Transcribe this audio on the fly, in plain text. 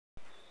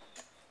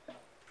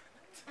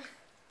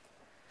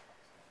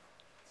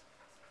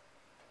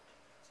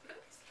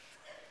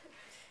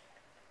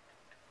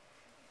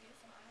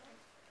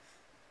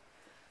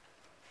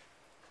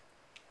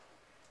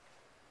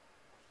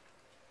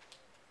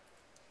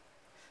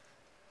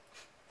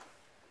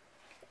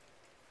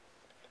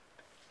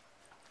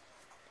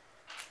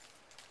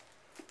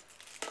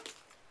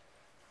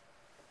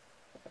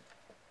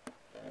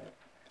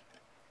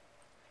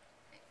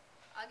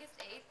August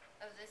 8th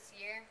of this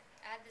year,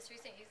 I had this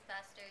recent youth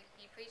pastor.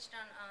 He preached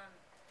on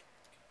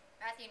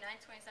Matthew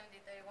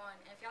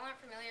 9:27-31. And if y'all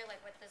aren't familiar like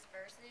what this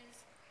verse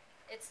is,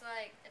 it's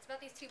about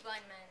these two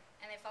blind men,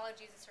 and they follow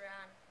Jesus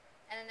around,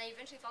 and then they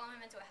eventually follow him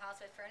into a house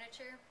with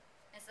furniture.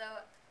 And so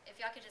if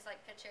y'all could just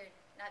like picture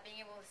not being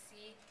able to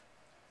see,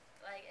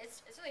 like it's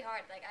really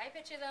hard. Like I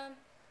picture them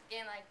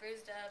getting like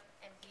bruised up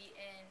and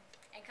beaten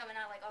and coming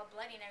out like all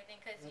bloody and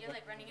everything, because you're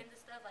like running into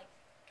stuff like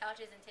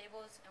couches and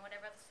tables and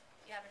whatever else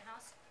you have in the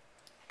house.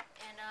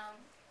 And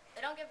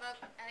they don't give up,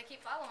 and they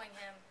keep following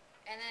him.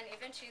 And then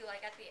eventually,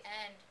 like at the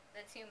end,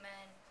 the two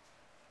men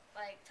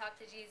like talked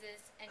to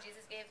Jesus, and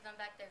Jesus gave them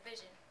back their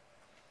vision.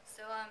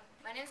 So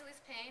my name is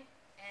Allysa Payne,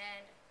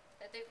 and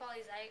the 3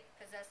 qualities I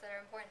possess that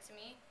are important to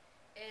me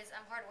is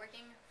I'm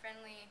hardworking,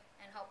 friendly,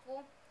 and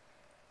helpful.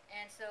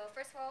 And so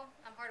first of all,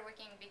 I'm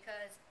hardworking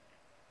because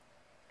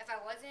if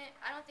I wasn't,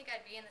 I don't think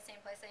I'd be in the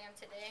same place I am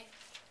today.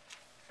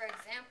 For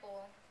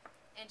example,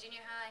 in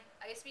junior high,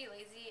 I used to be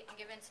lazy and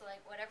give in to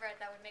like whatever I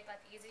thought would make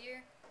life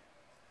easier.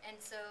 And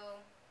so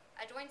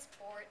I joined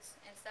sports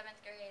in 7th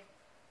grade,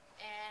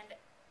 and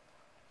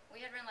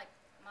we had run like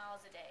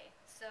miles a day.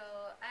 So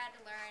I had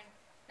to learn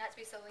not to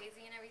be so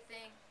lazy and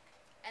everything.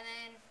 And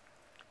then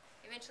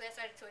eventually I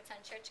started to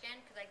attend church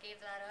again because I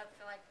gave that up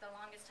for like the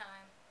longest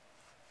time.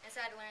 And so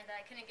I had to learn that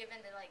I couldn't give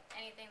in to like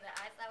anything that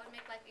I thought would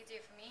make life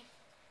easier for me.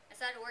 And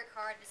so I had to work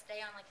hard to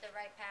stay on like the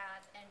right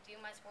path and do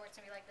my sports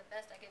and be like the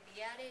best I could be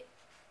at it.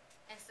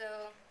 And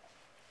so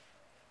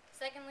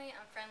secondly,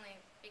 I'm friendly,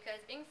 because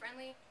being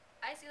friendly,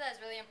 I see that as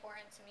really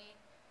important to me,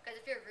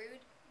 because if you're rude,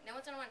 no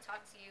one's going to want to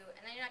talk to you,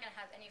 and then you're not going to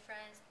have any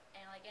friends,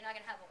 and like you're not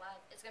going to have a life.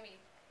 It's going to be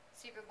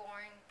super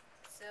boring.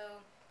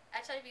 So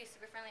I try to be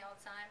super friendly all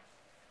the time.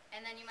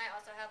 And then you might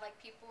also have like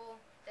people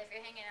that if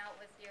you're hanging out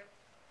with your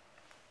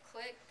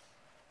clique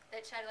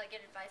that try to like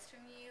get advice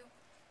from you,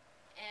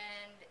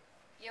 and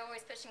you're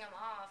always pushing them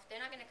off,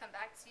 they're not going to come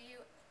back to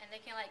you, and they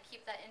can like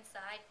keep that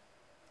inside.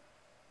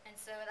 And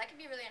so that can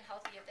be really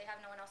unhealthy if they have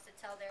no one else to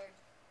tell their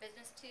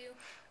business to,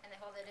 and they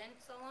hold it in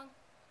so long.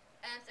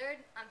 And third,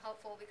 I'm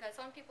helpful, because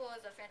helping people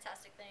is a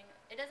fantastic thing.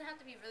 It doesn't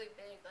have to be really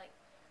big. Like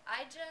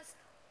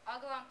I'll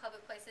go out in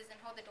public places and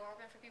hold the door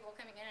open for people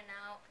coming in and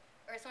out,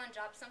 or if someone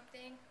drops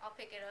something, I'll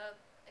pick it up,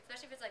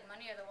 especially if it's like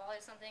money or the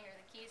wallet or something, or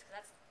the keys,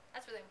 because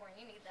that's really important.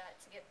 You need that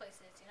to get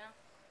places, you know.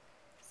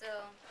 So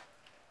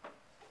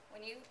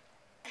when you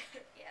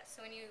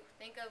so when you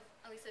think of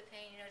Allysa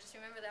Payne, just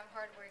remember that I'm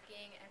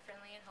hardworking and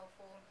friendly and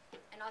helpful.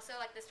 And also,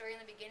 like the story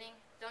in the beginning,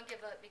 don't give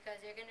up, because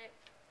you're going to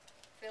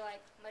feel like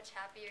much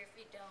happier if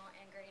you don't,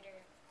 and greater